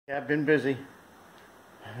Yeah, I've been busy.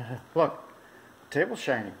 Look, the table's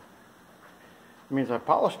shiny. It means I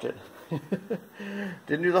polished it.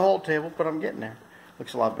 Didn't do the whole table, but I'm getting there.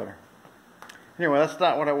 Looks a lot better. Anyway, that's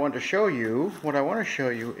not what I wanted to show you. What I want to show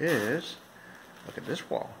you is, look at this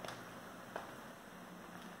wall.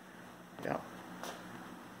 Yeah.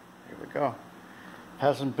 Here we go.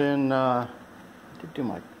 Hasn't been, I did do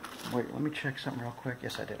my, wait, let me check something real quick.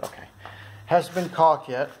 Yes, I did. Okay. Hasn't been caulked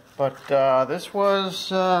yet, but this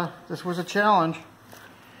was a challenge.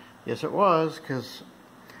 Yes, it was, because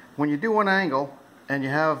when you do one angle and you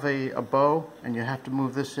have a bow and you have to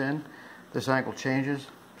move this in, this angle changes.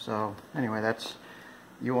 So anyway, that's,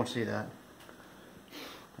 you won't see that.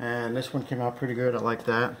 And this one came out pretty good. I like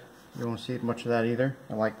that. You won't see much of that either.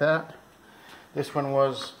 I like that. This one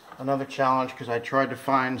was another challenge because I tried to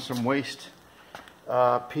find some waste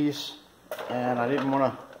piece, and I didn't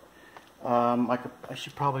want to. I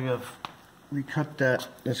should probably have recut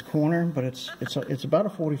this corner, but it's about a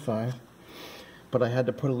 45. But I had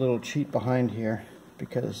to put a little cheat behind here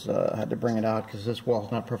because I had to bring it out because this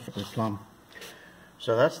wall's not perfectly plumb.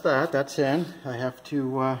 So that's that. That's in. I have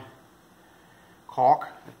to caulk.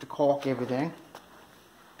 I have to caulk everything.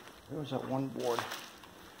 There was that one board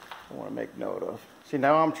I want to make note of. See,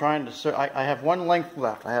 now I'm trying to. I have one length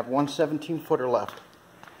left. I have one 17-footer left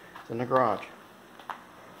in the garage.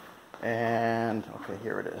 And okay,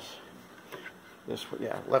 here it is. This,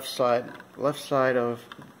 yeah, left side of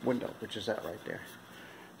window, which is that right there.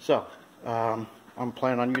 So I'm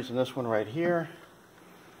planning on using this one right here.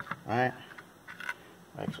 All right.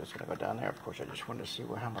 Actually, it's gonna go down there. Of course, I just wanted to see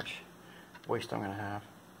how much waste I'm gonna have.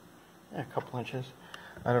 Yeah, a couple inches.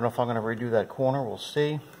 I don't know if I'm gonna redo that corner. We'll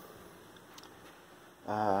see.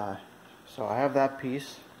 So I have that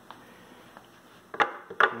piece.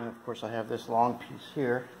 And of course I have this long piece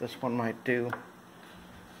here. This one might do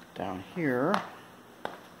down here.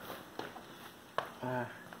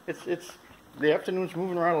 It's the afternoon's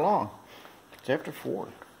moving right along. It's after 4.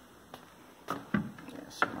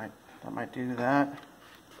 Yes, I might do that.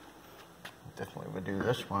 Definitely would do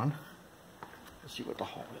this one. Let's see what the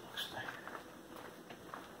hallway looks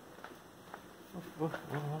like.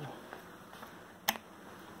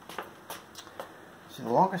 See, the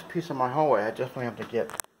longest piece of my hallway I definitely have to get.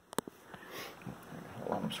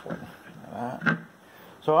 Hold on, I'm sweating. That.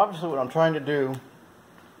 So obviously what I'm trying to do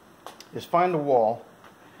is find a wall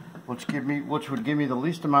which would give me the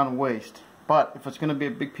least amount of waste. But if it's going to be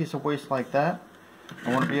a big piece of waste like that,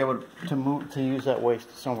 I want to be able to use that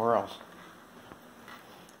waste somewhere else.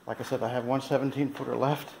 Like I said, I have one 17-footer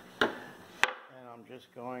left, and I'm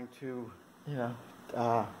just going to,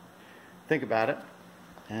 think about it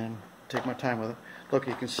and take my time with it. Look,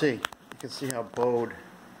 you can see how bowed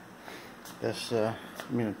this,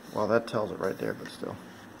 well, that tells it right there, but still.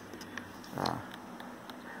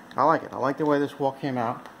 I like it. I like the way this wall came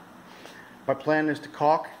out. My plan is to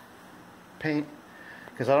caulk, paint,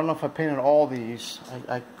 because I don't know if I painted all these.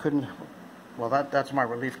 I couldn't, well, that's my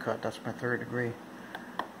relief cut. That's my 3rd degree.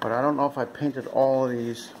 But I don't know if I painted all of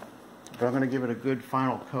these, but I'm going to give it a good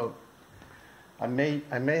final coat. I may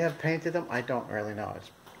have painted them. I don't really know. It's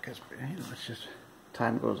because, it's just,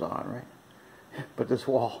 time goes on, right? But this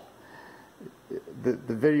wall, the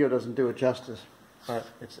video doesn't do it justice, but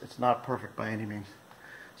it's not perfect by any means.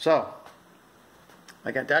 So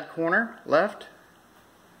I got that corner left.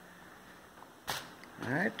 All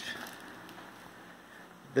right,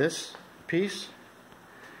 this piece,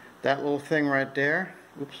 that little thing right there,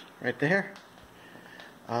 oops, right there,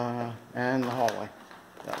 and the hallway,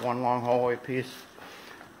 that one long hallway piece.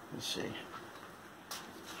 Let's see,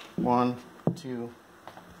 1, 2,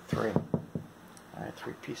 3. All right,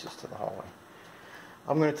 3 pieces to the hallway.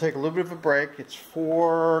 I'm going to take a little bit of a break. It's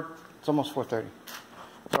almost 4:30.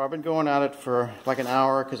 So I've been going at it for like an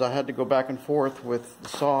hour because I had to go back and forth with the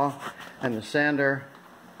saw and the sander.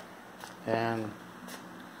 And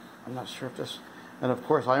I'm not sure if this, and of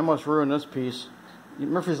course I almost ruined this piece.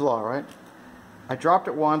 Murphy's Law, right? I dropped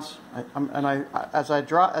it once, as I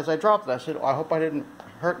dropped it, I said, oh, I hope I didn't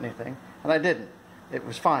hurt anything, and I didn't. It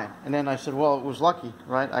was fine. And then I said, well, it was lucky,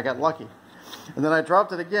 right? I got lucky. And then I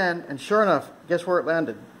dropped it again, and sure enough, guess where it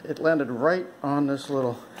landed? It landed right on this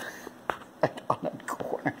little, right on that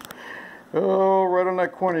corner. Oh, right on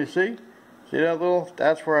that corner, you see? See that little?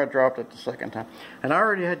 That's where I dropped it the second time. And I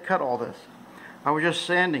already had cut all this. I was just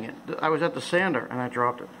sanding it. I was at the sander, and I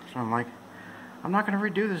dropped it. So I'm like, I'm not going to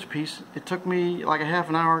redo this piece. It took me like a half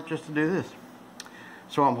an hour just to do this.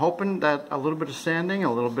 So I'm hoping that a little bit of sanding,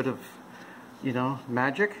 a little bit of,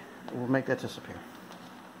 magic will make that disappear.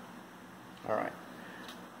 All right.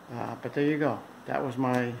 But there you go. That was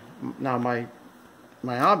my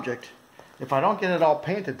object if I don't get it all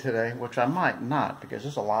painted today, which I might not, because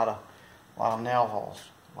there's a lot of nail holes,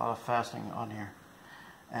 a lot of fastening on here,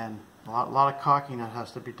 and a lot of caulking that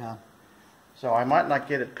has to be done. So I might not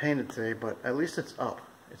get it painted today, but at least it's up,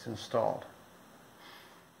 it's installed.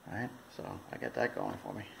 All right, so I got that going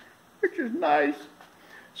for me, which is nice.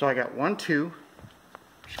 So I got 1, 2,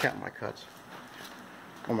 just count my cuts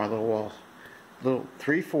on my little walls. Little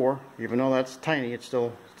 3, 4, even though that's tiny, it's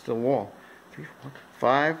still wall. 3, 4,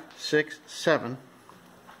 5, 6, 7,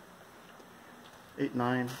 8,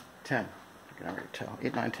 9, 10. I can already tell.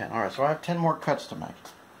 8, 9, 10. All right, so I have 10 more cuts to make.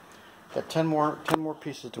 Got 10 more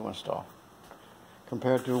pieces to install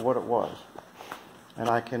compared to what it was, and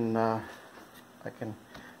I can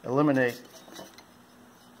eliminate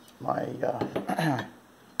my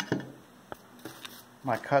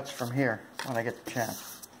my cuts from here when I get the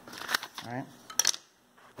chance. All right.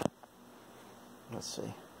 Let's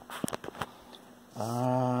see.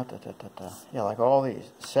 Yeah, like all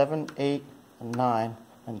these 7, 8, and 9,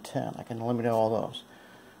 and 10. I can eliminate all those.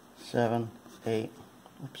 7, 8.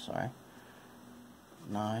 Oops, sorry.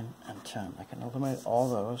 9 and 10. I can eliminate all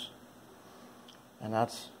those, and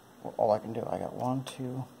that's all I can do. I got 1,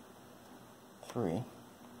 2, 3,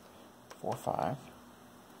 4, 5,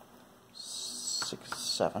 6,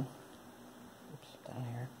 7. Oops, down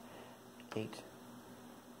here. 8,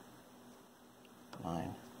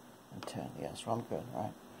 9, and 10. Yeah, so I'm good,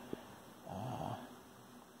 right?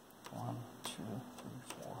 1, 2, 3,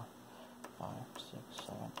 4, 5, 6,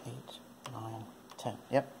 7, 8, 9, 10.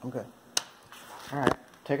 Yep, I'm good. Alright,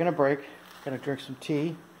 taking a break. Gonna drink some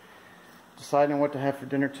tea. Deciding what to have for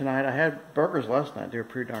dinner tonight. I had burgers last night. They were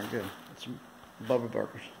pretty darn good. Some Bubba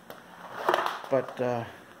burgers. But I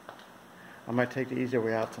might take the easier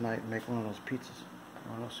way out tonight and make one of those pizzas.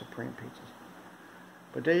 One of those supreme pizzas.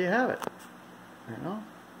 But there you have it. You know?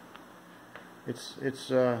 It's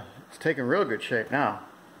taking real good shape now.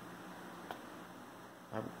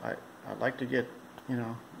 I'd like to get, you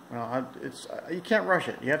know, well, you can't rush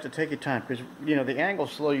it. You have to take your time, because, you know, the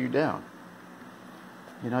angles slow you down.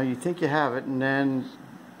 You know, you think you have it, and then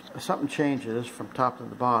something changes from top to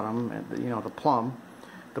the bottom, and, you know, the plumb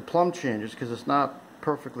changes because it's not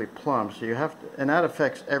perfectly plumb. So you have to, and that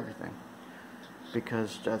affects everything,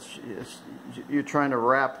 because you're trying to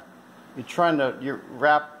wrap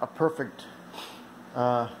a perfect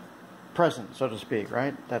present, so to speak,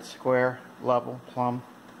 right? That's square, level, plumb.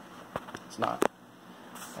 It's not.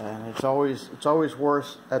 And it's always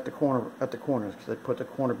worse at the corners, because they put the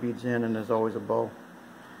corner beads in and there's always a bow.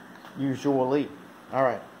 Usually. All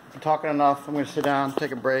right, I'm talking enough. I'm going to sit down,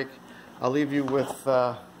 take a break. I'll leave you with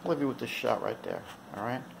this shot right there. All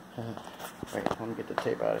right. Wait, let me get the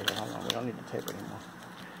tape out of here. Hold on, we don't need the tape anymore.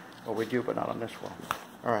 Well, we do, but not on this one.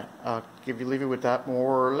 All right, I'll leave you with that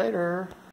more later.